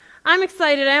I'm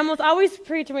excited. I almost always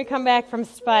preach when we come back from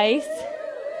Spice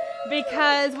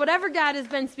because whatever God has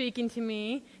been speaking to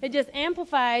me, it just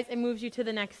amplifies and moves you to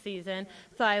the next season.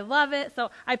 So I love it. So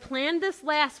I planned this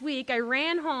last week. I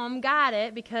ran home, got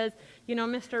it, because,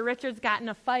 Mr. Richards got in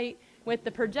a fight with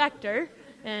the projector,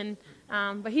 and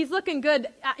but he's looking good.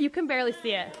 You can barely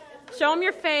see it. Show him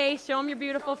your face. Show him your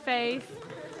beautiful face.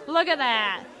 Look at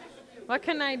that. What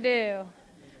can I do?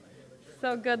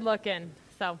 So good looking.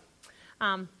 So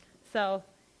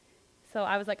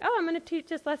I was like, I'm going to teach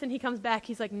this lesson. He comes back.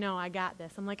 He's like, no, I got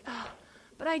this. I'm like,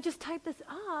 but I just typed this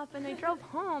up, and I drove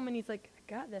home. And he's like,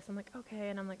 I got this. I'm like, okay.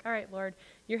 And I'm like, all right, Lord,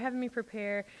 you're having me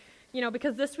prepare,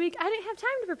 because this week I didn't have time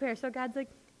to prepare. So God's like,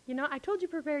 I told you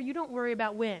prepare. You don't worry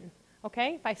about when,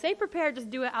 okay? If I say prepare, just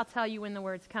do it. I'll tell you when the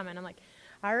word's coming. I'm like,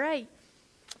 all right.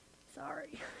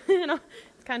 Sorry.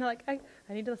 It's kind of like, I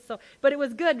need to. But it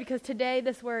was good because today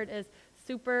this word is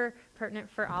super pertinent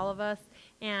for all of us.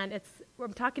 And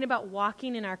I'm talking about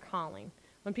walking in our calling.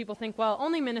 When people think, well,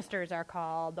 only ministers are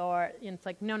called, or it's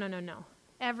like, no.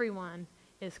 Everyone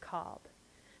is called.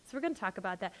 So we're going to talk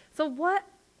about that. So what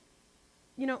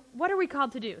are we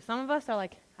called to do? Some of us are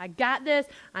like, I got this.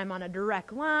 I'm on a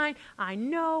direct line. I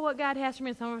know what God has for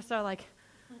me. And some of us are like,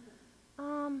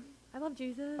 I love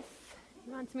Jesus.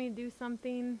 He wants me to do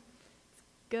something. It's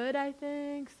good, I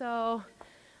think. So,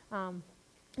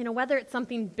 whether it's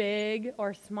something big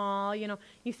or small, you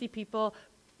see people,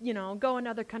 go in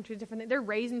other countries, different things. They're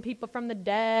raising people from the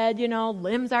dead,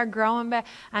 limbs are growing back.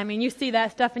 I mean, you see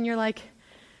that stuff and you're like,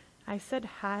 I said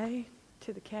hi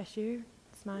to the cashier,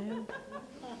 smiled,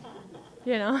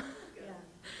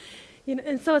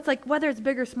 and so it's like, whether it's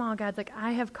big or small, God's like,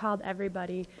 I have called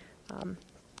everybody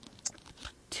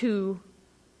to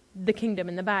the kingdom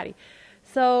and the body.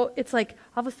 So it's like,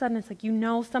 all of a sudden, it's like,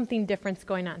 something different's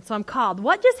going on. So I'm called.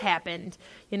 What just happened?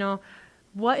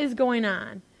 What is going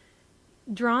on?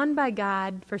 Drawn by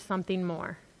God for something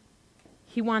more.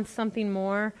 He wants something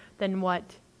more than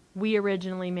what we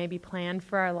originally maybe planned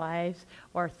for our lives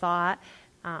or thought.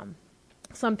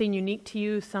 Something unique to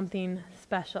you, something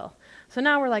special. So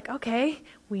now we're like, okay,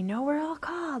 we know we're all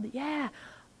called. Yeah,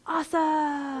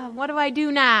 awesome. What do I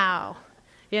do now?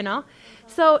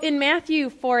 So in Matthew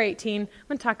 4:18, I'm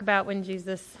going to talk about when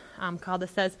Jesus called. It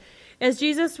says, as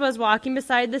Jesus was walking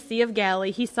beside the Sea of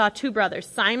Galilee, he saw two brothers,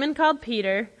 Simon called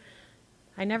Peter.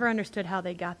 I never understood how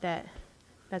they got that.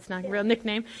 That's not a real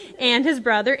nickname. And his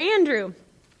brother Andrew.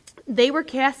 They were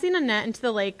casting a net into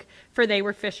the lake, for they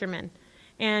were fishermen.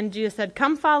 And Jesus said,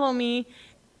 come follow me,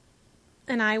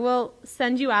 and I will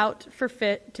send you out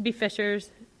to be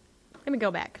fishers. Let me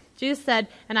go back. Jesus said,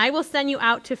 and I will send you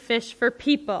out to fish for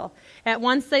people. At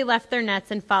once they left their nets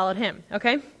and followed him.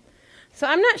 Okay? So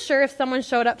I'm not sure if someone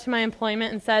showed up to my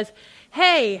employment and says,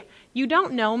 hey, you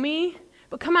don't know me,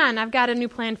 but come on, I've got a new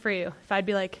plan for you. If I'd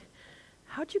be like,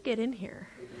 how'd you get in here?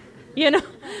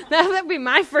 That would be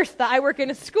my first thought. I work in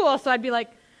a school, so I'd be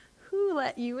like, who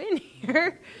let you in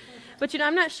here? But,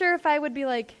 I'm not sure if I would be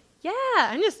like, yeah,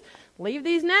 and just leave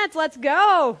these nets, let's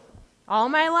go. All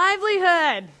my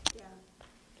livelihood.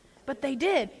 But they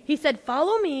did. He said,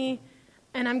 follow me,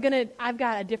 and I've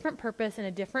got a different purpose and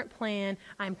a different plan.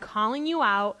 I'm calling you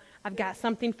out. I've got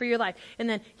something for your life. And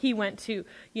then he went to,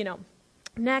 the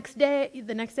next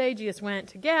day, Jesus went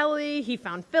to Galilee. He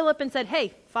found Philip and said,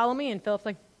 hey, follow me. And Philip's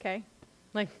like, okay.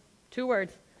 Like, 2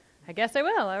 words. I guess I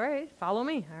will. All right. Follow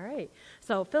me. All right.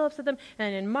 So Philip said them.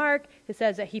 And in Mark, it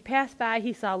says that he passed by.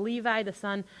 He saw Levi, the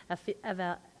son of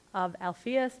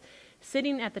Alphaeus,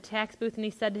 sitting at the tax booth, and he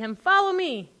said to him, follow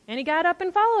me. And he got up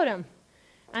and followed him.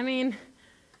 I mean,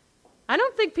 I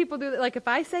don't think people do that. Like, if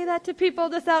I say that to people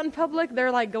just out in public,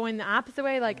 they're like going the opposite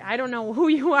way. Like, I don't know who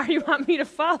you are. You want me to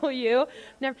follow you.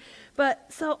 Never.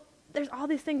 But so there's all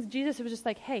these things. Jesus was just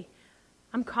like, hey,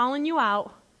 I'm calling you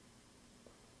out.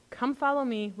 Come follow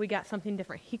me. We got something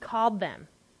different. He called them.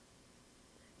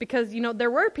 Because, there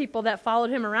were people that followed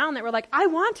him around that were like, I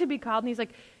want to be called. And he's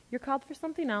like, you're called for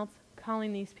something else.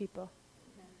 Calling these people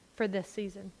for this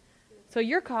season. So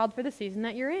you're called for the season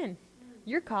that you're in.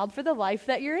 You're called for the life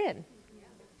that you're in.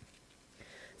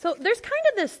 So there's kind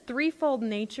of this threefold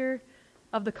nature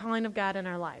of the calling of God in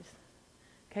our lives.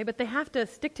 Okay, but they have to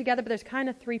stick together, but there's kind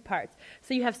of 3 parts.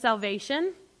 So you have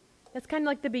salvation. That's kind of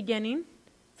like the beginning.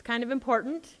 It's kind of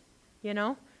important.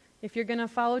 If you're going to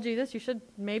follow Jesus, you should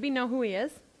maybe know who he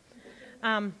is.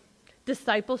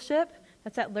 Discipleship.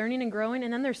 That's that learning and growing.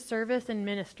 And then there's service and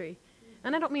ministry.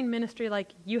 And I don't mean ministry like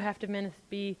you have to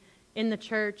be in the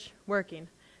church working.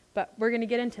 But we're going to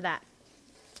get into that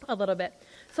a little bit.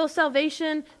 So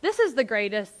salvation, this is the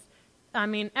greatest. I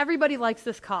mean, everybody likes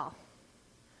this call.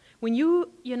 When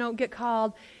you get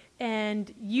called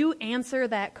and you answer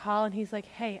that call, and he's like,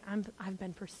 hey, I've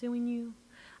been pursuing you.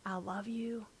 I love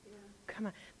you. Yeah. Come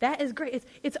on. That is great.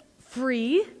 It's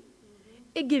free. Mm-hmm.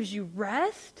 It gives you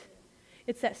rest.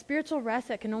 It's that spiritual rest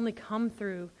that can only come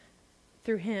through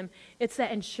him. It's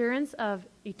that insurance of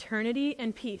eternity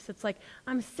and peace. It's like,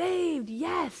 I'm saved,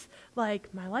 yes.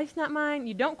 Like, my life's not mine.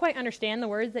 You don't quite understand the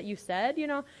words that you said, you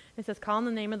know. It says, call in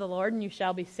the name of the Lord and you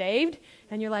shall be saved.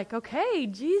 And you're like, okay,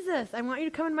 Jesus, I want you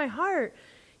to come in my heart.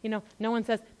 You know, no one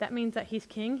says, that means that he's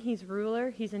king, he's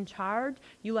ruler, he's in charge.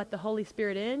 You let the Holy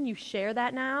Spirit in. You share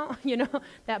that now, you know,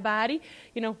 that body.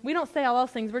 You know, we don't say all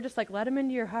those things. We're just like, let him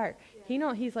into your heart.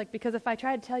 Yeah. He's like, because if I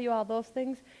try to tell you all those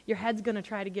things, your head's going to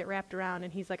try to get wrapped around.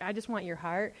 And he's like, I just want your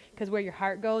heart, because where your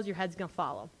heart goes, your head's going to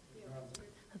follow. Yeah.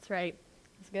 That's right.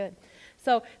 That's good.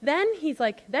 So then he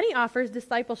offers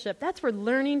discipleship. That's where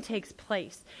learning takes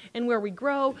place, and where we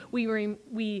grow,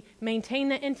 we maintain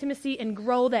that intimacy and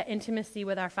grow that intimacy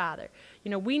with our Father. You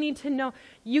know, we need to know.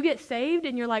 You get saved,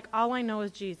 and you're like, all I know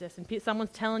is Jesus. And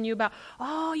someone's telling you about,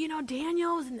 oh, you know,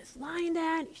 Daniel's in this lion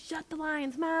den. He shut the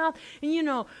lion's mouth, and you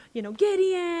know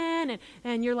Gideon,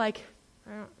 and you're like,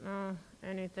 I don't know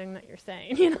anything that you're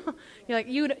saying, you know.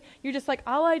 You're just like,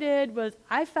 all I did was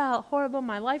I felt horrible,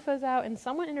 my life was out, and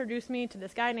someone introduced me to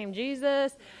this guy named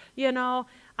Jesus. You know,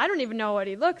 I don't even know what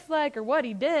he looks like or what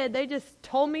he did. They just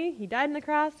told me he died on the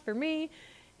cross for me,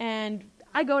 and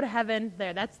I go to heaven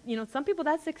there. That's, you know, some people,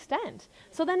 that's the extent.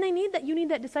 So then you need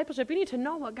that discipleship. You need to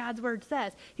know what God's word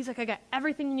says. He's like, I got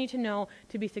everything you need to know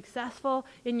to be successful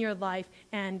in your life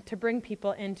and to bring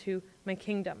people into my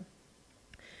kingdom.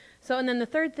 So, and then the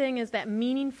third thing is that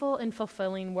meaningful and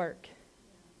fulfilling work.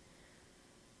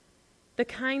 The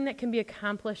kind that can be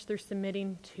accomplished through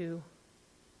submitting to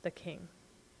the king.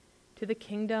 To the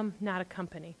kingdom, not a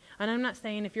company. And I'm not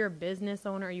saying if you're a business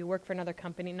owner or you work for another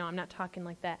company. No, I'm not talking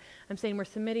like that. I'm saying we're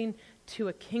submitting to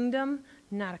a kingdom,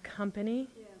 not a company.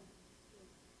 Yeah.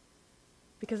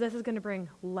 Because this is going to bring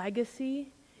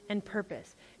legacy and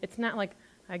purpose. It's not like,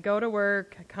 I go to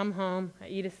work, I come home, I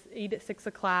eat at 6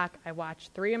 o'clock, I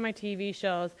watch 3 of my TV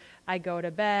shows, I go to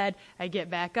bed, I get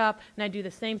back up, and I do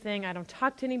the same thing. I don't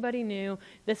talk to anybody new.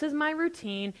 This is my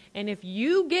routine, and if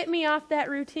you get me off that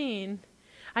routine,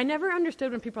 I never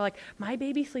understood when people are like, my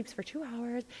baby sleeps for 2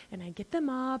 hours, and I get them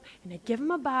up, and I give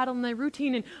them a bottle, and their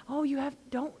routine, and, oh,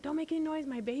 don't make any noise,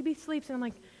 my baby sleeps. And I'm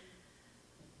like,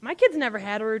 my kids never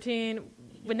had a routine.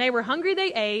 When they were hungry,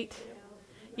 they ate.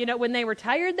 You know, when they were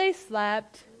tired, they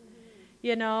slept.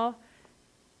 You know,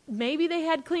 maybe they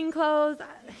had clean clothes.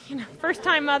 You know, first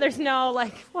time mothers know,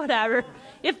 like, whatever.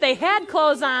 If they had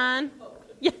clothes on,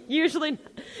 yeah, usually,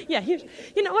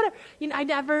 you know, whatever. You know,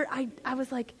 I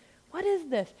was like, what is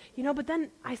this? You know, but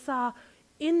then I saw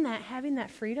in that, having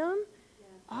that freedom,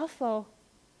 also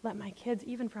let my kids,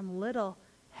 even from little,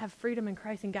 have freedom in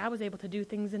Christ. And God was able to do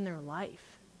things in their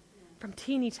life from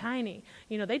teeny tiny.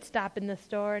 You know, they'd stop in the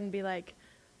store and be like,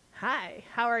 hi,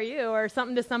 how are you? Or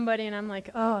something to somebody, and I'm like,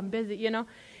 oh, I'm busy, you know.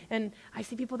 And I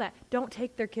see people that don't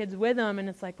take their kids with them, and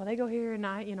it's like, well, they go here, and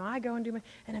I go and do my,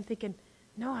 and I'm thinking,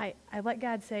 no, I let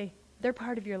God say, they're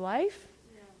part of your life.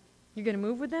 Yeah. You're going to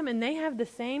move with them, and they have the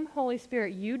same Holy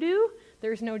Spirit you do.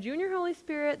 There's no junior Holy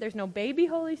Spirit. There's no baby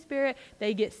Holy Spirit.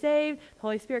 They get saved. The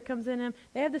Holy Spirit comes in them.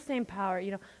 They have the same power,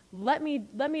 you know. Let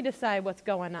me decide what's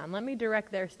going on. Let me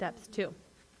direct their steps too.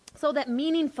 So that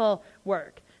meaningful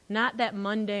work. Not that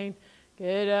mundane,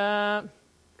 get up,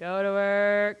 go to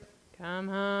work, come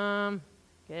home,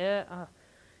 get up,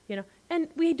 you know. And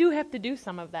we do have to do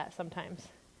some of that sometimes.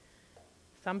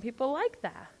 Some people like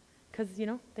that because, you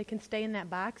know, they can stay in that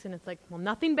box, and it's like, well,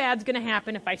 nothing bad's going to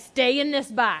happen if I stay in this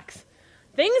box.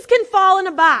 Things can fall in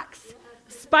a box.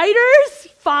 Spiders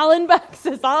fall in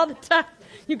boxes all the time.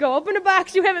 You go open a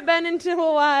box you haven't been into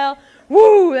a while,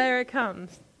 woo, there it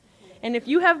comes. And if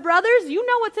you have brothers, you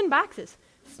know what's in boxes.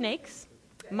 Snakes,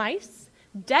 mice,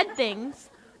 dead things,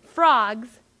 frogs,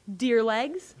 deer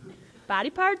legs, body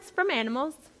parts from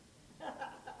animals.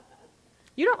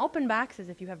 You don't open boxes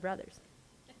if you have brothers.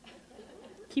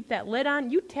 Keep that lid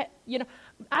on. You know,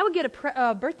 I would get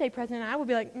a birthday present, and I would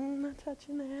be like, I'm not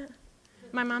touching that.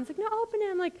 My mom's like, no, open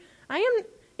it. I'm like,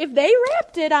 if they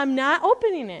wrapped it, I'm not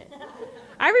opening it.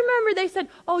 I remember they said,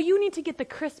 oh, you need to get the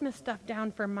Christmas stuff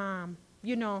down for Mom.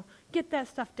 You know, get that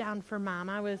stuff down for Mom.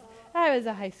 I was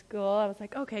a high school. I was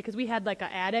like, okay, because we had like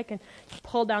an attic, and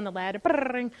pull down the ladder,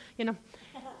 you know.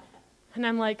 And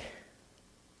I'm like,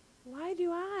 why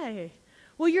do I?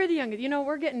 Well, you're the youngest. You know,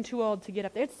 we're getting too old to get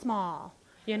up there. It's small.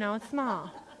 You know, it's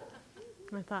small.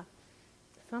 And I thought,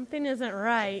 something isn't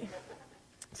right.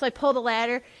 So I pulled the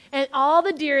ladder, and all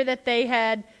the deer that they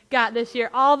had got this year,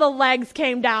 all the legs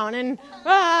came down, and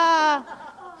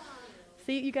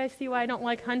See, you guys see why I don't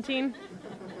like hunting?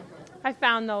 I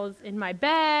found those in my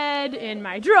bed, in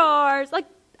my drawers.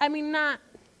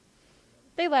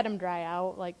 They let them dry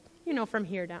out, from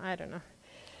here down. I don't know.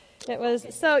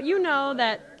 So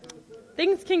that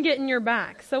things can get in your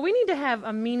back. So we need to have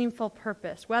a meaningful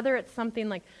purpose, whether it's something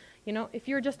like, if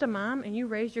you're just a mom and you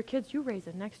raise your kids, you raise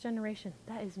the next generation.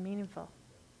 That is meaningful.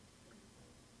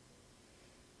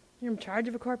 You're in charge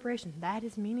of a corporation. That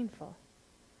is meaningful.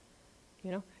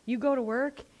 You go to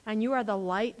work and you are the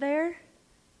light there.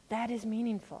 That is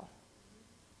meaningful.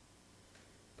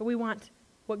 But we want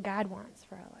what God wants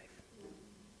for our life.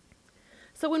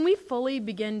 So when we fully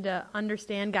begin to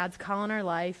understand God's call in our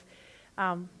life,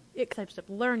 it starts up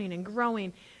learning and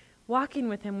growing, walking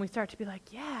with Him, we start to be like,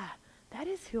 yeah, that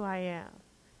is who I am.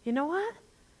 You know what?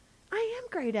 I am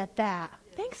great at that.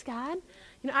 Thanks, God.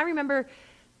 I remember,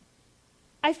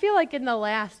 I feel like in the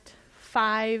last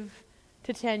 5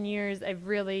 to 10 years, I've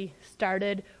really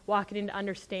started walking into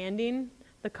understanding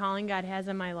the calling God has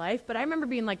in my life. But I remember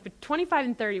being 25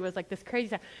 and 30 was this crazy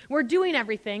time. We're doing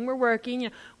everything. We're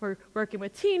working. We're working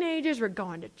with teenagers. We're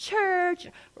going to church.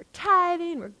 We're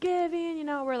tithing. We're giving.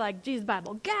 We're like, Jesus,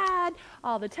 Bible, God,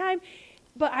 all the time.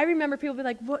 But I remember people be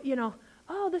like, what,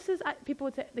 people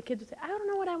would say, the kids would say, I don't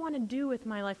know what I want to do with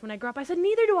my life when I grow up. I said,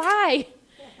 neither do I.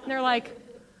 And they're like,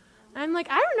 I'm like,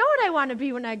 I don't know what I want to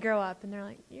be when I grow up. And they're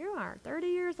like, you are 30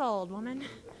 years old, woman.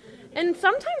 And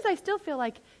sometimes I still feel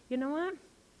like, you know what?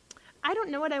 I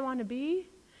don't know what I want to be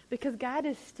because God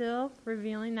is still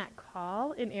revealing that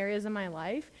call in areas of my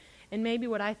life. And maybe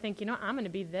what I think, I'm going to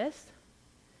be this.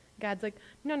 God's like,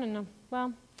 no.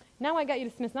 Well, now I got you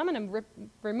to Smith. I'm going to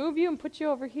remove you and put you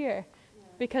over here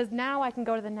because now I can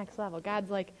go to the next level.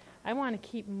 God's like, I want to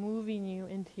keep moving you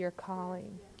into your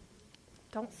calling.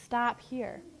 Don't stop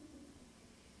here.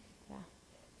 Yeah.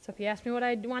 So if you ask me what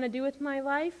I want to do with my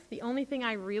life, the only thing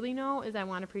I really know is I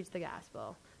want to preach the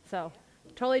gospel. So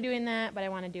totally doing that, but I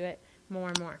want to do it more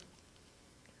and more.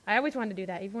 I always wanted to do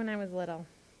that, even when I was little.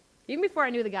 Even before I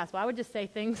knew the gospel, I would just say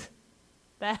things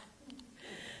that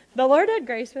the Lord had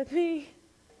grace with me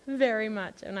very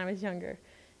much when I was younger.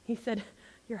 He said,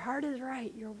 your heart is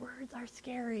right. Your words are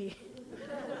scary. It's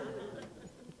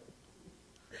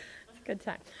a good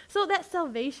time. So that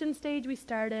salvation stage we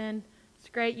start in, it's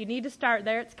great. You need to start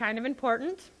there. It's kind of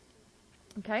important.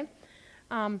 Okay?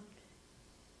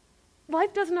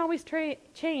 Life doesn't always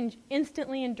change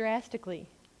instantly and drastically.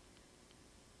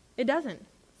 It doesn't.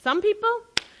 Some people,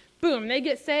 boom, they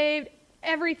get saved.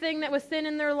 Everything that was sin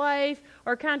in their life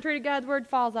or contrary to God's word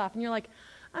falls off. And you're like,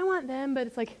 I want them, but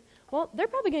it's like, well, they're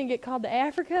probably going to get called to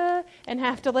Africa and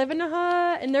have to live in a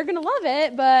hut, and they're going to love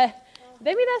it, but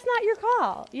maybe that's not your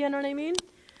call. You know what I mean?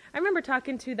 I remember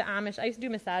talking to the Amish. I used to do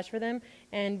massage for them,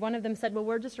 and one of them said, well,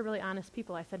 we're just a really honest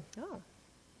people. I said, oh,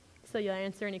 so you'll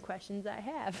answer any questions I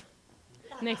have?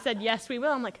 And they said, yes, we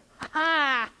will. I'm like,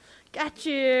 ha, got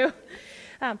you.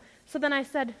 So then I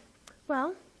said,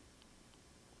 well,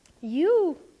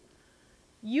 you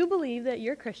believe that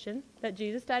you're Christian, that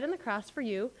Jesus died on the cross for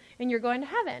you, and you're going to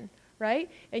heaven, right?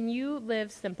 And you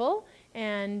live simple,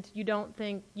 and you don't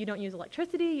use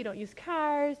electricity, you don't use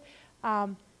cars,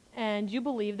 and you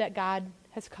believe that God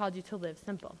has called you to live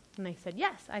simple. And they said,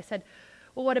 yes. I said,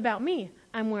 well, what about me?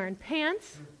 I'm wearing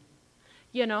pants.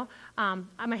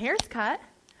 My hair's cut.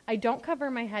 I don't cover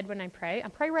my head when I pray. I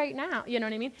pray right now. You know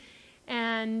what I mean?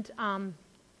 And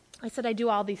I said, I do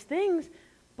all these things,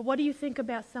 but what do you think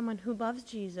about someone who loves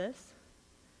Jesus,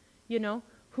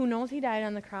 who knows he died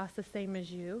on the cross the same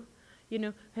as you,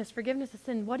 has forgiveness of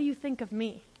sin? What do you think of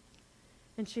me?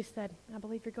 And she said, I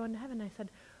believe you're going to heaven. I said,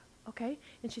 okay.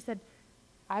 And she said,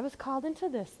 I was called into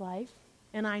this life,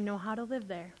 and I know how to live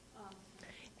there.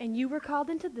 And you were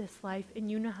called into this life, and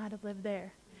you know how to live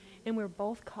there. And we're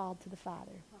both called to the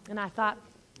Father. And I thought,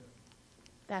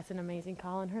 that's an amazing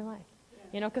call in her life.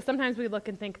 Because sometimes we look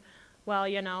and think,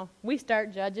 well, we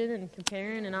start judging and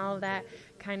comparing and all of that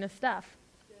kind of stuff.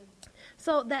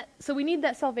 So we need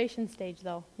that salvation stage,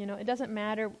 though. It doesn't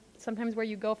matter sometimes where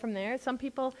you go from there. Some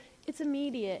people, it's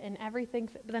immediate and everything.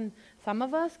 But then some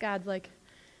of us, God's like,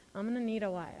 I'm going to need a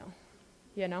while.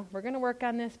 We're going to work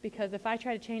on this because if I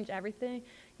try to change everything,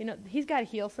 he's got to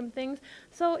heal some things.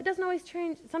 So it doesn't always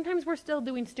change. Sometimes we're still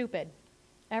doing stupid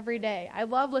every day. I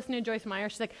love listening to Joyce Meyer.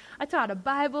 She's like, I taught a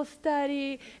Bible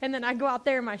study, and then I go out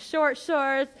there in my short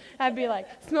shorts. I'd be like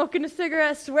smoking a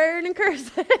cigarette, swearing and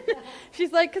cursing.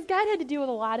 She's like, because God had to deal with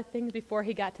a lot of things before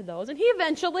he got to those, and he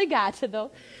eventually got to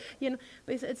those.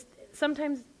 But it's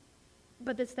sometimes,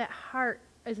 but it's that heart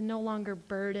is no longer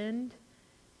burdened.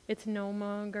 It's no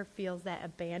longer feels that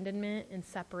abandonment and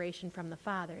separation from the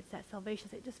Father. It's that salvation.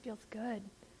 It just feels good.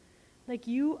 Like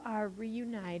you are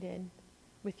reunited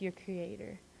with your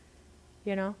Creator.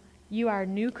 You know, you are a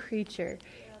new creature.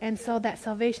 And so that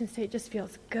salvation state just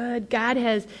feels good.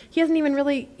 He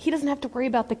doesn't have to worry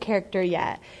about the character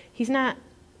yet. He's not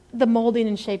the molding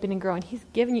and shaping and growing.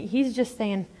 He's just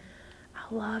saying,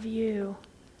 I love you.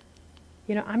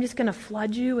 You know, I'm just going to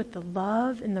flood you with the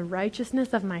love and the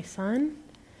righteousness of my Son.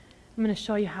 I'm going to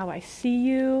show you how I see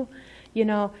you. You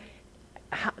know,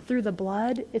 through the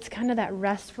blood, it's kind of that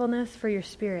restfulness for your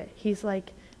spirit. He's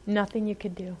like, nothing you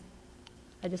could do.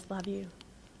 I just love you.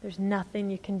 There's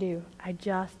nothing you can do. I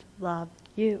just love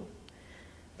you.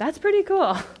 That's pretty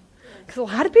cool. Because a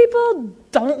lot of people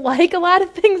don't like a lot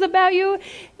of things about you.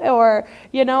 Or,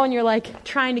 you know, and you're like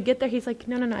trying to get there. He's like,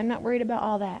 no, I'm not worried about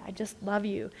all that. I just love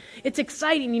you. It's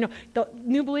exciting. You know, the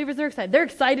new believers are excited. They're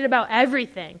excited about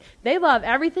everything. They love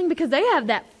everything because they have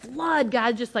that flood.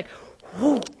 God's just like,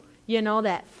 whoo, you know,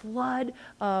 that flood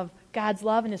of God's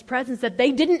love and His presence that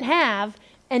they didn't have,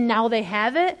 and now they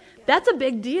have it. That's a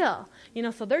big deal. You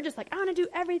know, so they're just like, I want to do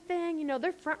everything. You know,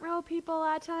 they're front row people a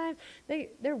lot of times.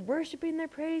 They're worshiping, they're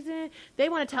praising. They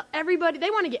want to tell everybody. They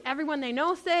want to get everyone they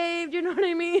know saved. You know what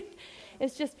I mean?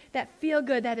 It's just that feel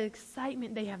good, that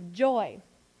excitement. They have joy.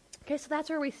 Okay, so that's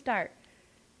where we start.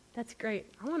 That's great.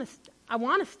 I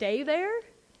want to stay there.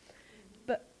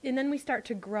 And then we start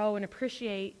to grow and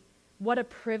appreciate what a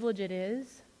privilege it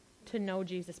is to know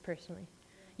Jesus personally.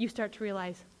 You start to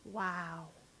realize, wow,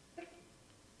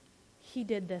 He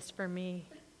did this for me.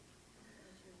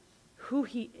 Who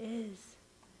He is.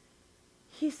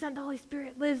 He sent the Holy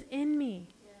Spirit, lives in me.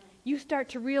 Yeah. You start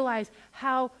to realize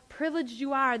how privileged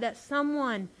you are that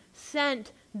someone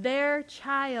sent their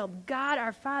child, God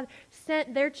our Father,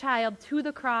 sent their child to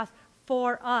the cross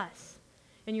for us.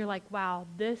 And you're like, wow,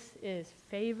 this is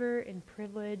favor and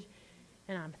privilege,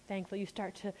 and I'm thankful. You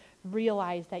start to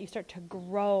realize that. You start to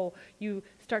grow. You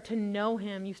start to know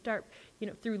Him. You start, you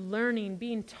know, through learning,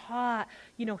 being taught,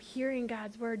 you know, hearing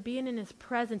God's word, being in His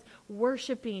presence,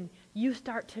 worshiping. You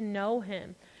start to know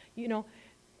Him. You know,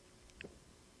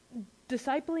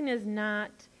 discipling is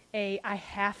not I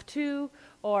have to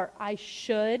or I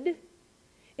should.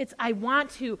 It's I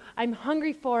want to. I'm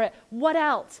hungry for it. What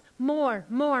else? More.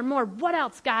 What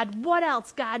else, God? What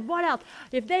else, God? What else?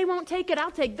 If they won't take it, I'll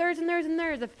take theirs and theirs and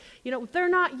theirs. If they're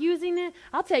not using it,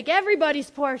 I'll take everybody's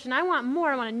portion. I want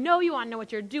more. I want to know you. I want to know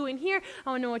what you're doing here.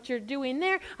 I want to know what you're doing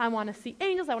there. I want to see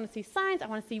angels. I want to see signs. I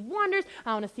want to see wonders.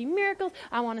 I want to see miracles.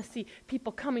 I want to see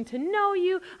people coming to know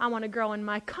you. I want to grow in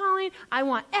my calling. I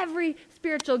want every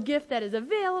spiritual gift that is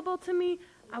available to me.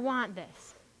 I want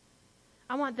this.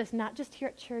 I want this not just here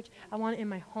at church. I want it in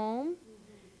my home.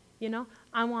 You know,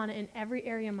 I want it in every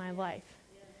area of my life.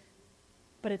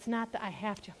 But it's not that I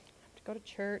have to go to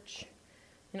church.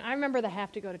 You know, I remember the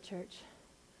have to go to church.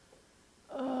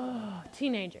 Oh,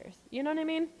 teenagers. You know what I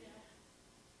mean?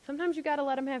 Sometimes you got to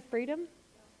let them have freedom.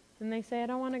 And they say, I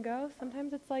don't want to go.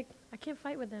 Sometimes it's like, I can't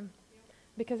fight with them.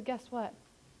 Because guess what?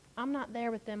 I'm not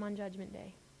there with them on Judgment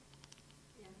Day.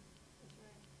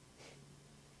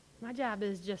 My job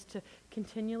is just to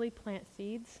continually plant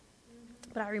seeds.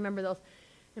 Mm-hmm. But I remember those.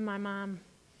 And my mom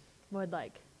would we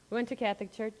went to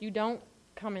Catholic church. You don't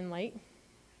come in late.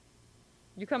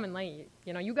 You come in late.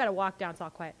 You got to walk down. It's all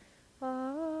quiet.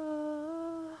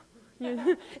 And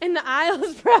the aisle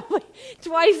is probably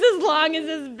twice as long as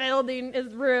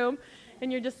this room.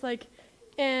 And you're just like,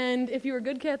 and if you're a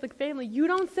good Catholic family, you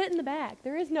don't sit in the back.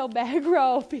 There is no back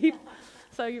row of people.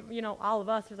 So, all of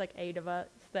us, there's like 8 of us.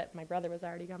 That my brother was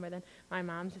already gone by then. My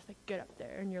mom's just like, get up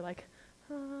there. And you're like,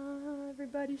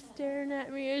 everybody's staring at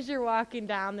me as you're walking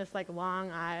down this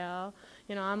long aisle.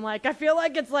 I'm like, I feel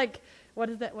like it's like, what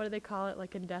is that? What do they call it?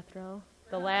 Like in Death Row?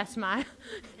 The last mile.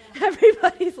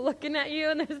 Everybody's looking at you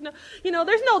and there's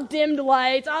no dimmed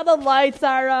lights. All the lights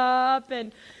are up.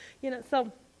 And,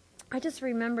 so I just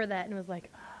remember that and was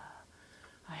like,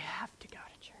 I have to go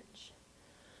to church.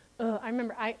 I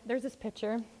remember there's this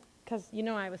picture because,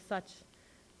 I was such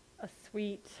a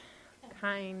sweet,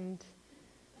 kind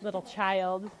little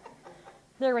child.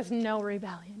 There was no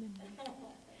rebellion in me.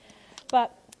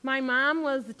 But my mom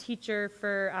was the teacher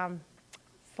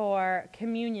for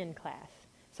communion class.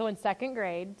 So in 2nd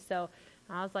grade, so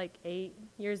I was 8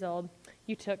 years old,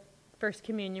 you took First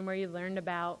Communion where you learned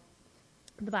about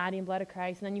the body and blood of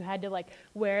Christ, and then you had to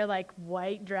wear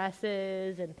white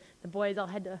dresses, and the boys all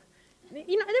had to, it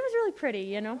was really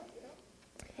pretty,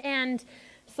 And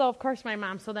so, of course, my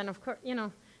mom, so then, of course,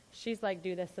 she's like,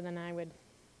 do this, and then I would,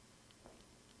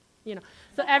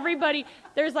 So everybody,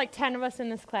 there's 10 of us in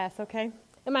this class, okay?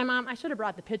 And my mom, I should have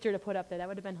brought the picture to put up there. That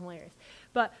would have been hilarious.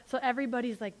 But, so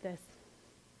everybody's like this.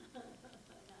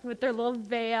 With their little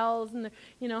veils, and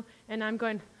and I'm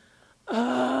going,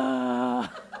 ugh.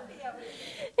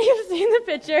 You've seen the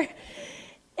picture.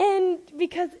 And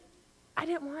because I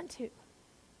didn't want to.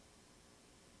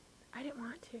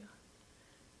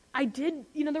 I did,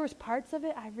 there was parts of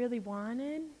it I really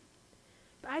wanted,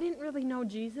 but I didn't really know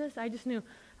Jesus. I just knew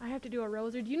I have to do a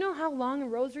rosary. Do you know how long a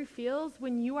rosary feels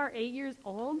when you are 8 years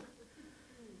old?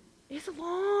 It's a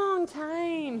long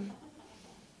time.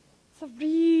 It's a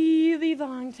really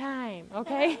long time,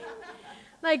 okay?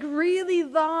 Like really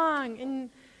long. And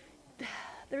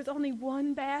there's only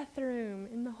one bathroom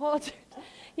in the whole church.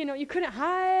 You couldn't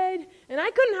hide. And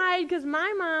I couldn't hide because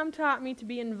my mom taught me to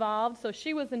be involved, so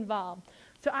she was involved.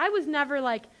 So I was never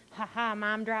like, ha,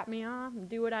 Mom dropped me off and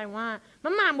do what I want.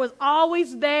 My mom was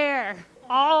always there.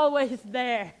 Always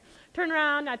there. Turn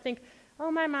around, I think, oh,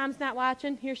 my mom's not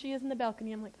watching. Here she is in the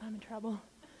balcony. I'm like, I'm in trouble.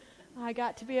 I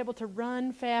got to be able to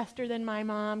run faster than my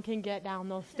mom can get down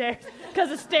those stairs. Because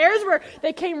the stairs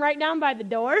they came right down by the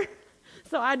door.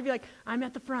 So I'd be like, I'm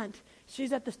at the front.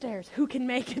 She's at the stairs. Who can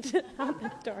make it out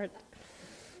the door?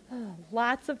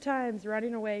 Lots of times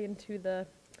running away into the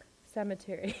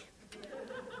cemetery.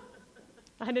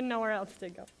 I didn't know where else to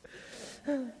go.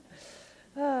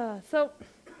 So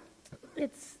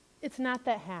it's not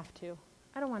that have to.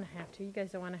 I don't want to have to. You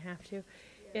guys don't want to have to.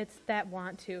 It's that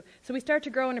want to. So we start to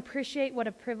grow and appreciate what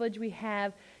a privilege we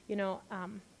have,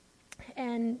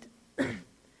 and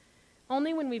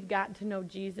only when we've gotten to know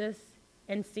Jesus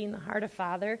and seen the heart of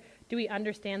Father do we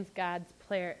understand God's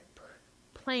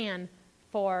plan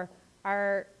for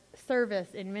our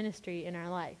service in ministry in our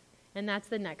life. And that's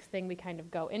the next thing we kind of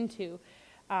go into.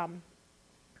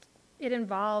 It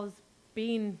involves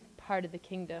being part of the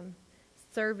kingdom,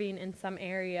 serving in some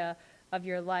area of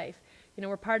your life.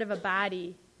 We're part of a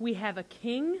body. We have a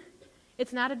king.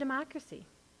 It's not a democracy.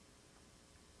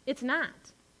 It's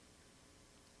not.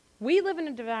 We live in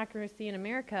a democracy in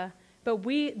America, but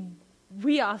we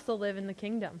also live in the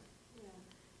kingdom. Yeah.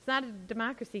 It's not a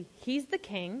democracy. He's the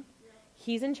king. Yeah.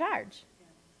 He's in charge. Yeah.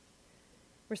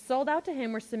 We're sold out to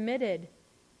him. We're submitted.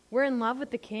 We're in love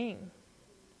with the king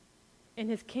and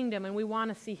his kingdom, and we want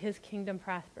to see his kingdom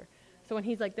prosper. Yeah. So when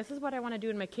he's like, this is what I want to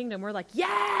do in my kingdom, we're like,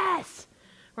 yes!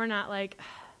 We're not like,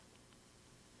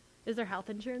 is there health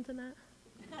insurance in that?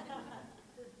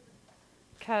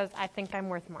 Because I think I'm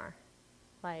worth more.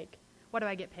 Like, what do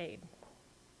I get paid?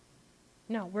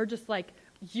 No, we're just like,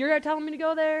 you're telling me to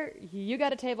go there. You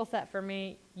got a table set for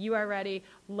me. You are ready.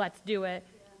 Let's do it.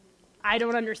 I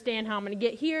don't understand how I'm going to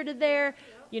get here to there,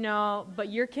 but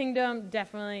your kingdom,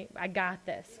 definitely, I got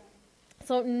this.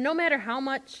 So no matter how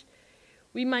much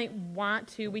we might want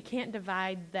to, we can't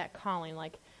divide that calling.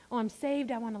 Like, oh, I'm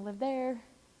saved. I want to live there.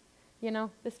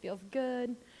 This feels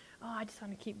good. Oh, I just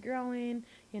want to keep growing.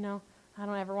 I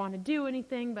don't ever want to do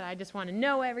anything, but I just want to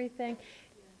know everything.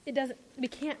 We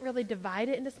can't really divide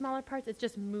it into smaller parts. It's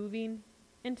just moving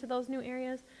into those new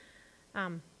areas.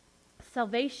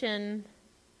 Salvation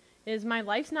is my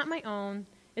life's not my own.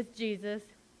 It's Jesus.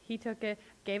 He took it,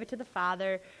 gave it to the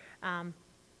Father.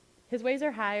 His ways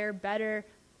are higher, better.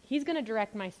 He's going to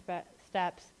direct my steps.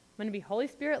 I'm going to be Holy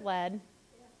Spirit led.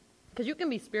 Because you can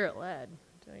be Spirit led,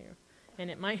 I tell you.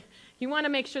 And you want to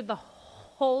make sure the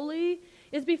holy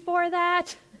is before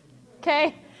that.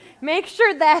 Okay? Make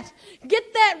sure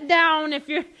get that down if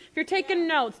you're taking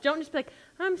notes. Don't just be like,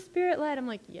 I'm Spirit-led. I'm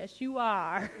like, yes, you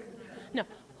are. No,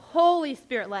 Holy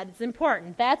Spirit-led. It's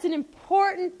important. That's an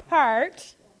important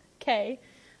part. Okay?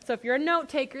 So if you're a note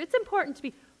taker, it's important to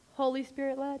be Holy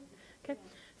Spirit-led. Okay?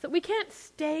 So we can't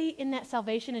stay in that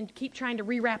salvation and keep trying to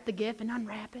rewrap the gift and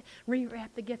unwrap it, rewrap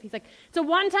the gift. He's like, it's a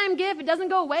one-time gift. It doesn't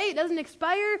go away. It doesn't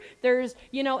expire.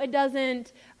 It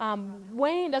doesn't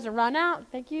wane. It doesn't run out.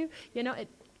 Thank you.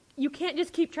 You can't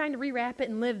just keep trying to rewrap it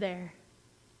and live there.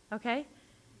 Okay?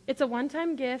 It's a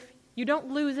one-time gift. You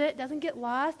don't lose it. It doesn't get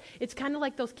lost. It's kind of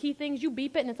like those key things. You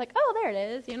beep it and it's like, oh, there it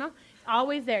is. It's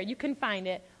always there. You can find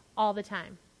it all the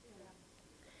time.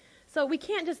 So we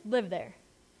can't just live there.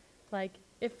 Like,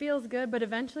 it feels good, but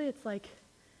eventually it's like,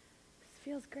 this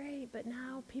feels great, but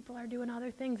now people are doing other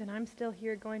things, and I'm still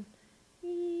here going, So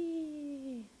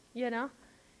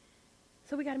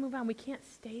we got to move on. We can't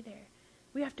stay there.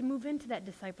 We have to move into that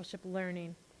discipleship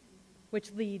learning,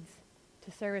 which leads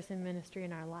to service and ministry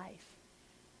in our life.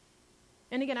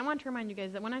 And again, I want to remind you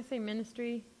guys that when I say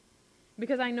ministry,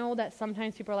 because I know that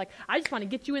sometimes people are like, I just want to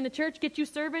get you in the church, get you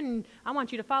serving, and I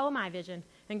want you to follow my vision.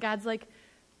 And God's like,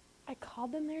 I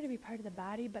called them there to be part of the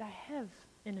body, but I have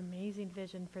an amazing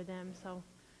vision for them, so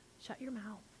shut your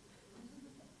mouth.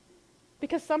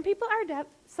 Because some people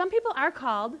are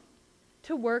called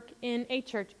to work in a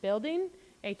church building,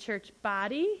 a church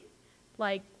body,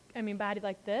 body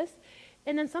like this.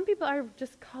 And then some people are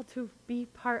just called to be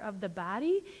part of the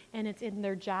body, and it's in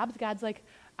their jobs. God's like,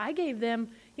 I gave them,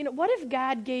 what if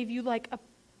God gave you like a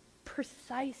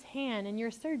precise hand and you're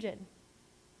a surgeon?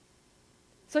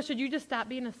 So should you just stop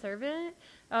being a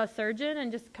surgeon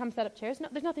and just come set up chairs? No,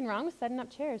 there's nothing wrong with setting up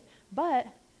chairs. But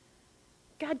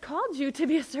God called you to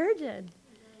be a surgeon.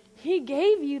 He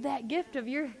gave you that gift of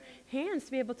your hands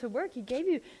to be able to work. He gave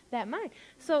you that mind.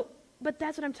 So, but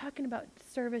that's what I'm talking about,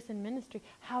 service and ministry.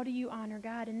 How do you honor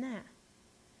God in that?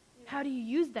 How do you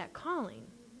use that calling?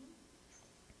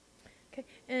 Okay,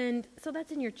 and so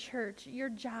that's in your church, your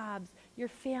jobs, your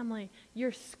family,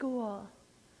 your school.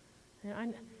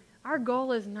 Our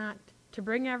goal is not to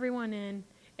bring everyone in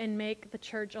and make the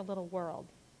church a little world.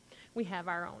 We have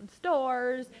our own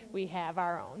stores, we have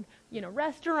our own,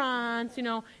 restaurants,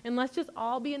 and let's just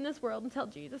all be in this world until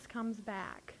Jesus comes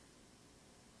back.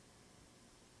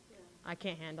 Yeah. I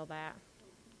can't handle that.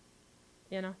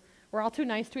 We're all too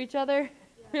nice to each other. Yeah.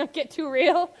 We don't get too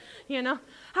real,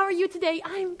 How are you today?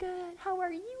 I'm good. How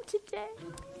are you today?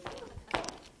 It's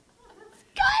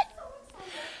good. Oh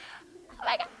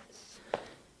my gosh.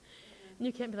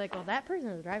 You can't be like, well, that person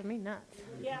is driving me nuts.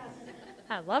 Yes.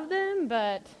 I love them,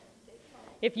 but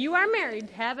if you are married,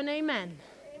 have an amen.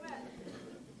 Amen.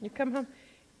 You come home.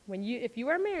 If you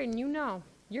are married and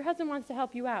your husband wants to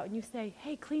help you out and you say,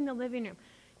 hey, clean the living room.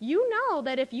 You know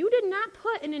that if you did not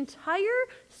put an entire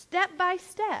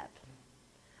step-by-step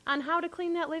on how to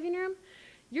clean that living room,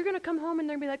 you're going to come home and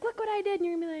they're going to be like, look what I did. And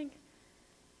you're going to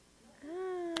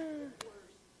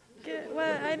be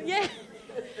like, yeah.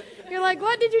 You're like,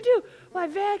 what did you do? Well, I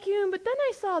vacuumed, but then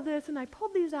I saw this, and I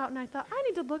pulled these out, and I thought, I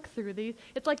need to look through these.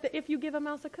 It's like if you give a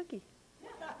mouse a cookie,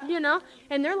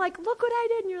 And they're like, look what I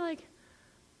did. And you're like,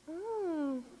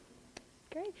 oh,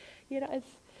 great.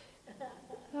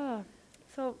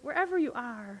 So wherever you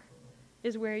are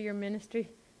is where your ministry,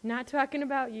 not talking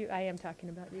about you. I am talking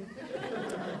about you.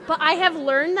 But I have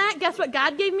learned that. Guess what?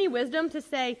 God gave me wisdom to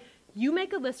say, you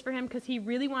make a list for him because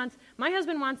my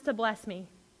husband wants to bless me.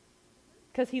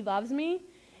 Because he loves me,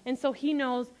 and so he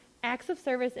knows acts of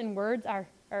service and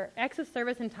acts of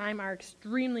service and time are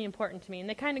extremely important to me, and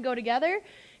they kind of go together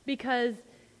because,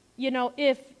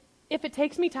 if it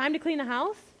takes me time to clean the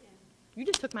house, you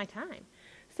just took my time.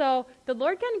 So the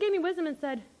Lord kind of gave me wisdom and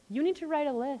said, you need to write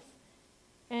a list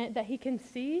and that he can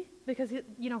see because,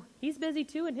 he's busy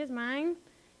too, and his mind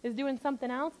is doing something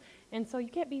else, and so you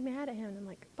can't be mad at him. And I'm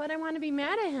like, but I want to be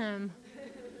mad at him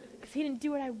because he didn't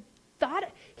do what I thought.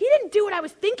 He didn't do what I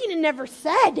was thinking and never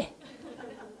said.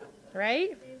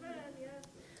 Right? Amen, yeah.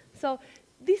 So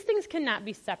these things cannot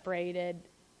be separated.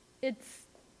 It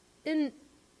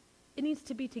needs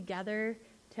to be together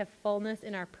to have fullness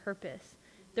in our purpose.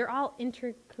 They're all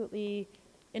intricately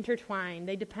intertwined.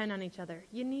 They depend on each other.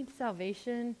 You need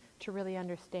salvation to really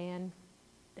understand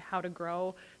how to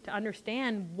grow, to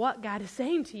understand what God is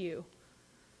saying to you.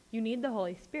 You need the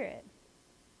Holy Spirit.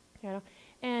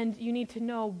 And you need to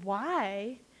know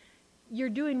why you're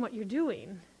doing what you're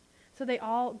doing. So they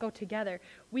all go together.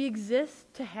 We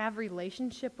exist to have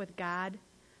relationship with God,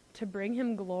 to bring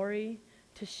him glory,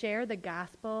 to share the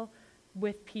gospel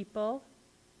with people.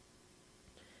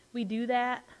 We do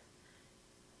that.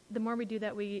 The more we do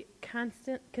that, we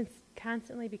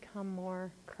constantly become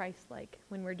more Christ-like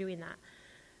when we're doing that.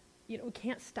 We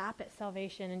can't stop at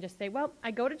salvation and just say, well,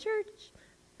 I go to church,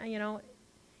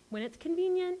 when it's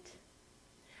convenient.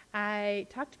 I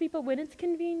talk to people when it's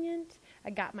convenient. I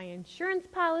got my insurance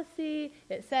policy.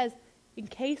 It says, in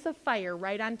case of fire,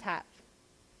 right on top.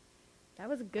 That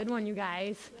was a good one, you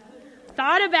guys.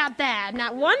 Thought about that.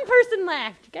 Not one person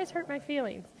laughed. You guys hurt my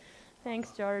feelings.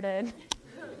 Thanks, Jordan.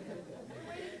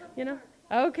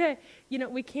 Okay.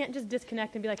 We can't just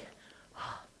disconnect and be like,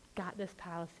 oh, got this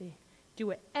policy. Do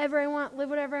whatever I want, live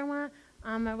whatever I want,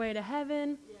 on my way to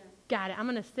heaven. Yeah. Got it. I'm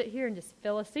going to sit here and just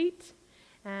fill a seat.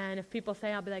 And if people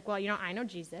say, I'll be like, well, I know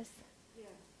Jesus.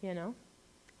 Yeah.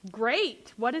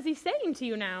 Great. What is he saying to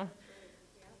you now?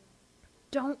 Yeah.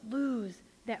 Don't lose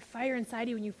that fire inside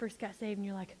you when you first got saved and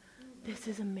you're like, this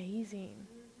is amazing.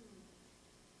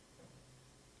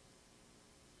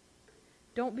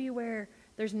 Don't be where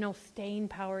there's no staying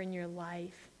power in your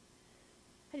life.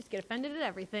 I just get offended at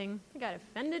everything. I got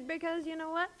offended because, you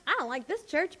know what? I don't like this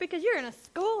church because you're in a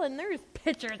school and there's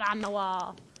pictures on the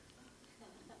wall.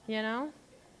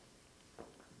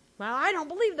 Well, I don't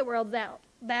believe the world's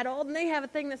that old, and they have a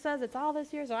thing that says it's all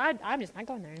this year, so I'm just not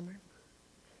going there anymore.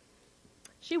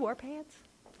 She wore pants,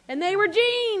 and they were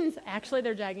jeans. Actually,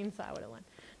 they're jeggings, so I would have won.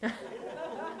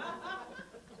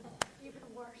 Even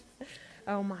worse.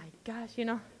 Oh, my gosh,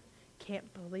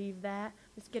 can't believe that.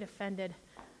 Just get offended.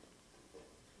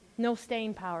 No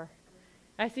staying power.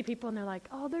 I see people, and they're like,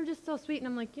 oh, they're just so sweet, and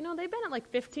I'm like, they've been at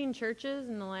 15 churches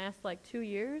in the last 2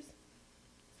 years.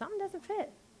 something doesn't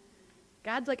fit.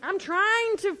 God's like, I'm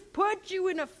trying to put you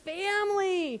in a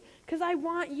family because I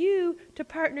want you to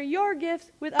partner your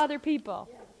gifts with other people.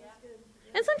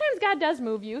 And sometimes God does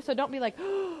move you, so don't be like,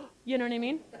 oh, you know what I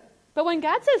mean? But when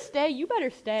God says stay, you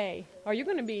better stay, or you're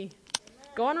going to be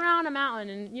going around a mountain.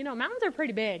 And, mountains are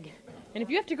pretty big. And if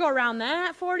you have to go around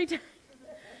that 40 times,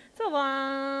 it's a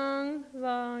long,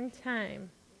 long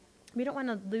time. We don't want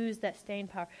to lose that staying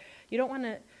power. You don't want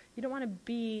to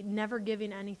be never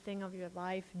giving anything of your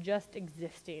life, just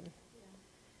existing.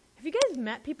 Have you guys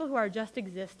met people who are just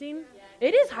existing?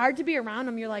 It is hard to be around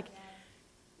them. You're like,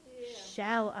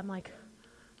 shell. I'm like,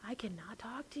 I cannot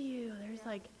talk to you. There's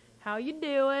like, how you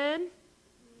doing?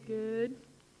 Good.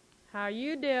 How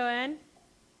you doing?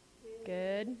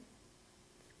 Good.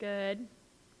 It's good.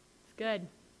 It's good.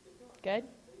 Good.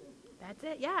 That's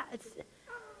it. Yeah,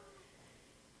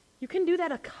 you can do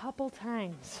that a couple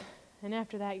times. And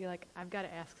after that, you're like, I've got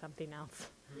to ask something else.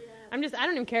 I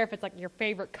don't even care if it's like your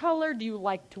favorite color. Do you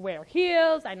like to wear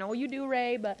heels? I know you do,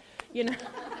 Ray, but,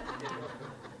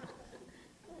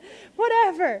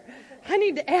 whatever. I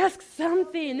need to ask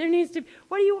something. There needs to be,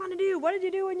 what do you want to do? What did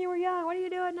you do when you were young? What are you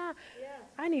doing now? Yeah.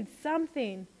 I need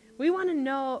something. We want to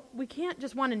know. We can't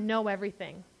just want to know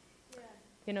everything.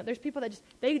 Yeah. There's people that just,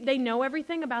 they know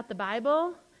everything about the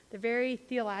Bible. They're very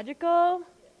theological.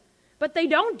 But they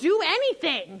don't do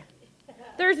anything.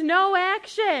 There's no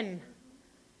action.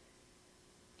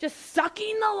 Just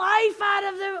sucking the life out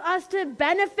of us to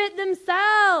benefit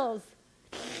themselves.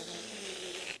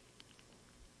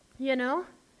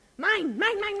 Mine.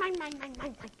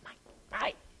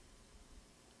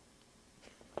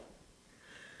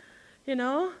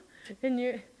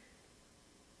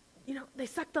 And they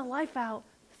suck the life out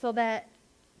so that,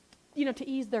 to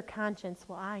ease their conscience.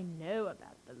 Well, I know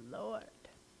about the Lord.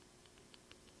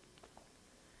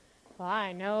 Well,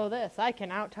 I know this. I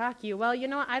can out-talk you. Well,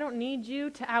 I don't need you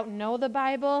to out-know the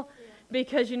Bible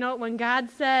because, when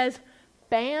God says,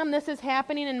 bam, this is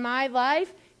happening in my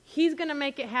life, He's going to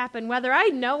make it happen, whether I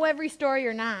know every story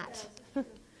or not.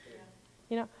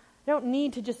 I don't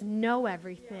need to just know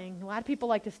everything. A lot of people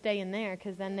like to stay in there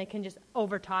because then they can just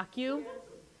over-talk you.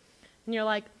 And you're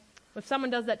like, if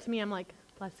someone does that to me, I'm like,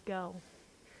 let's go.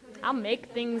 I'll make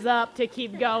things up to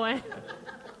keep going.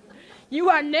 You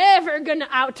are never going to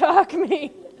out-talk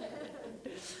me.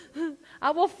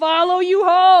 I will follow you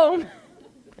home.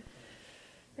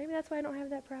 Maybe that's why I don't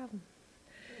have that problem.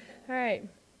 All right.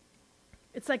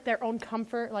 It's like their own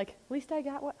comfort, like, at least I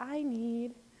got what I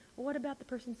need. Well, what about the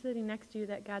person sitting next to you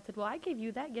that God said, well, I gave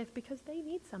you that gift because they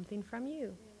need something from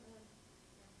you.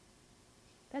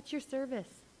 That's your service.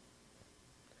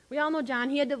 We all know John,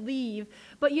 he had to leave.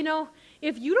 But,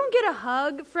 if you don't get a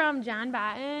hug from John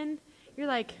Batten, you're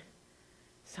like,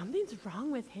 something's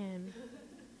wrong with him.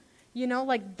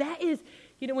 That is,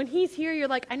 when he's here, you're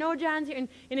like, I know John's here. And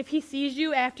if he sees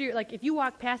you after, if you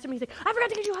walk past him, he's like, I forgot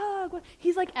to give you a hug.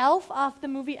 He's like Elf off the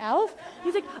movie Elf.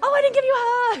 He's like, oh, I didn't give you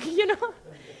a hug,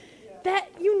 That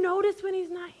you notice when he's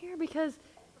not here because,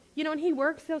 and he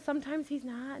works, so sometimes he's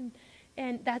not.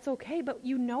 And that's okay, but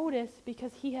you notice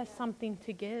because he has something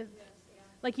to give.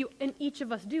 And each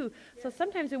of us do. So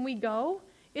sometimes when we go,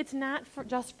 it's not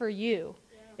just for you.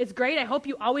 It's great. I hope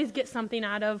you always get something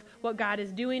out of what God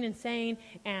is doing and saying.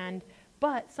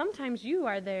 But sometimes you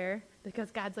are there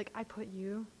because God's like, I put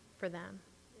you for them.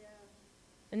 Yeah.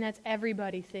 And that's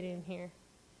everybody sitting here.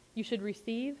 You should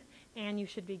receive and you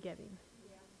should be giving.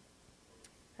 Yeah.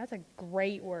 That's a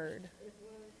great word.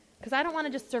 Because I don't want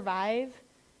to just survive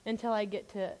until I get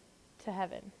to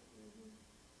heaven. Mm-hmm.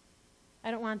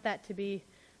 I don't want that to be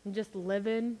just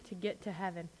living to get to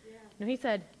heaven. Yeah. No, he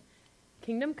said,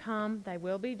 kingdom come, thy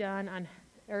will be done on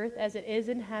earth as it is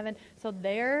in heaven. So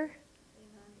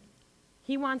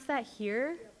he wants that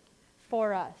here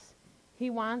for us.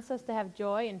 He wants us to have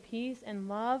joy and peace and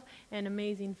love and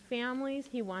amazing families.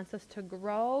 He wants us to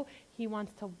grow. He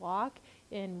wants to walk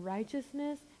in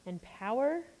righteousness and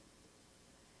power.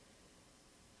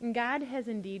 And God has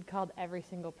indeed called every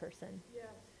single person. Yes.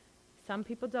 Some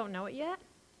people don't know it yet.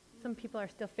 Some people are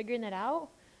still figuring it out.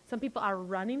 Some people are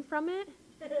running from it.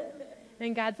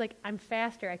 And God's like, I'm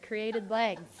faster. I created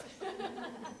legs.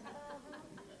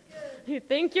 You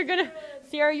think you're going to,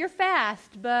 Sara, you're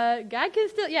fast, but God can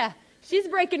still, she's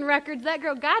breaking records. That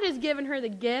girl, God has given her the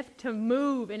gift to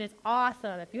move, and it's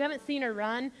awesome. If you haven't seen her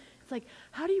run, it's like,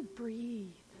 how do you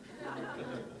breathe?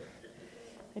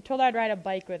 I told her I'd ride a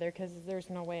bike with her because there's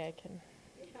no way I can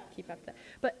keep up that.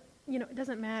 But, it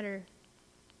doesn't matter.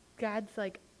 God's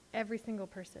like every single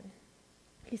person.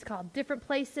 He's called different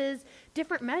places,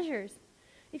 different measures.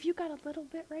 If you got a little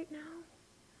bit right now,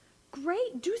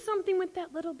 great. Do something with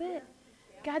that little bit.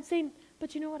 God's saying,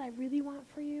 But you know what I really want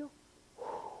for you?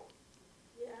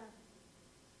 Yeah.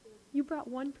 You brought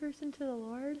one person to the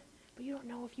Lord, but you don't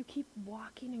know if you keep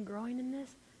walking and growing in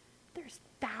this, there's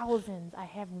thousands I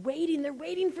have waiting. They're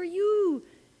waiting for you.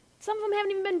 Some of them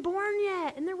haven't even been born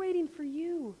yet, and they're waiting for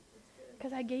you.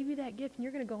 Because I gave you that gift, and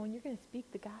you're going to go and you're going to speak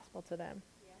the gospel to them.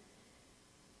 Yeah.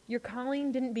 Your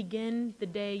calling didn't begin the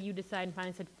day you decided and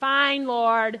finally said, fine,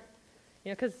 Lord.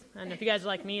 Because I don't know if you guys are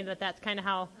like me, that's kind of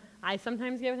how I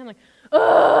sometimes get with him. Like,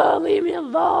 oh, leave me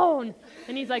alone.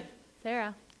 And he's like,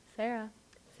 Sarah,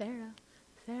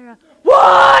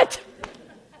 what?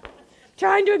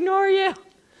 Trying to ignore you.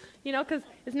 Because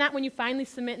it's not when you finally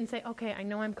submit and say, okay, I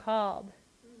know I'm called.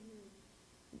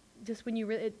 Mm-hmm. Just when you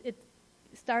really, it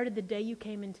started the day you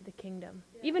came into the kingdom.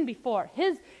 Yeah. Even before.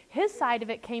 His side of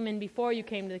it came in before you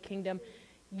came to the kingdom.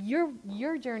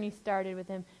 Your journey started with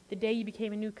him the day you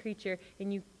became a new creature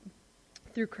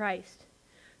through Christ.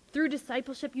 Through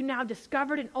discipleship, you now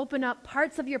discovered and opened up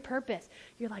parts of your purpose.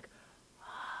 You're like,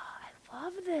 oh, I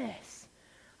love this.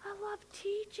 I love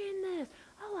teaching this.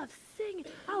 I love singing.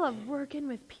 I love working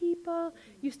with people.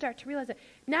 You start to realize that.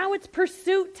 Now it's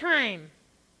pursuit time.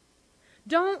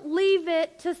 Don't leave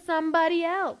it to somebody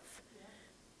else.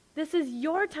 This is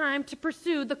your time to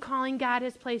pursue the calling God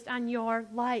has placed on your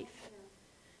life.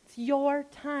 It's your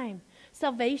time.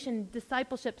 Salvation,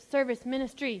 discipleship, service,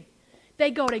 ministry.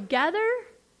 They go together,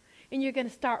 and you're going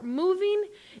to start moving,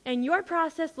 and your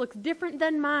process looks different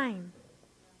than mine.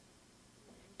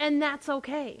 And that's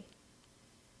okay.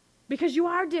 Because you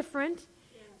are different,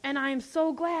 and I am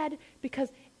so glad,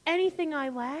 because anything I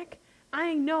lack,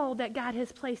 I know that God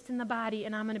has placed in the body,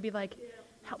 and I'm going to be like,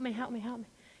 help me.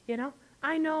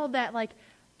 I know that, like,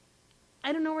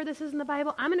 I don't know where this is in the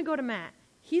Bible. I'm going to go to Matt.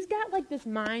 He's got, like, this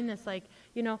mind that's, like,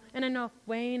 and I know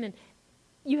Wayne, and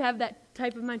you have that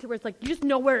type of mind too, where it's like, you just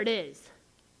know where it is.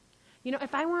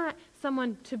 If I want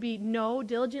someone to know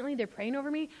diligently, they're praying over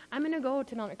me, I'm going to go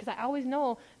to know, because I always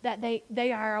know that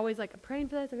they are always, like, praying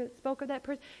for this, I spoke of that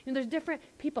person. There's different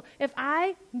people. If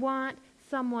I want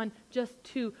someone just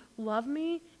to love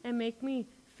me and make me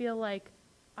feel like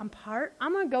I'm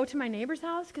going to go to my neighbor's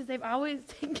house, because they've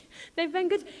been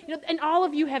good. And all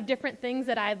of you have different things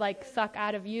that I like suck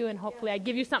out of you, and hopefully I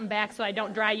give you something back so I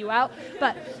don't dry you out.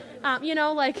 But,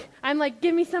 I'm like,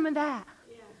 give me some of that.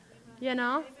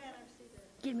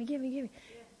 Give me.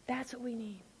 That's what we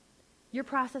need. Your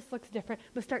process looks different,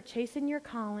 but start chasing your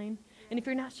calling. And if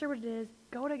you're not sure what it is,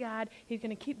 go to God. He's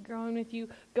going to keep growing with you.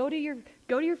 Go to your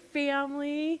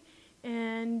family.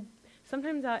 And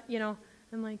sometimes, I'm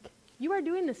like, you are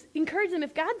doing this. Encourage them.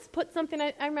 If God's put something,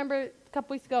 I remember a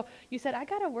couple weeks ago, you said, I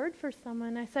got a word for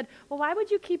someone. I said, well, why would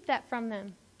you keep that from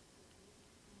them?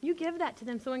 You give that to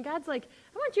them. So when God's like,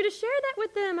 I want you to share that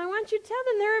with them. I want you to tell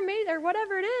them they're amazing, or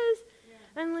whatever it is.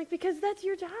 And because that's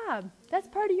your job. That's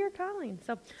part of your calling.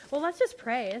 So, let's just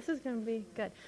pray. This is going to be good.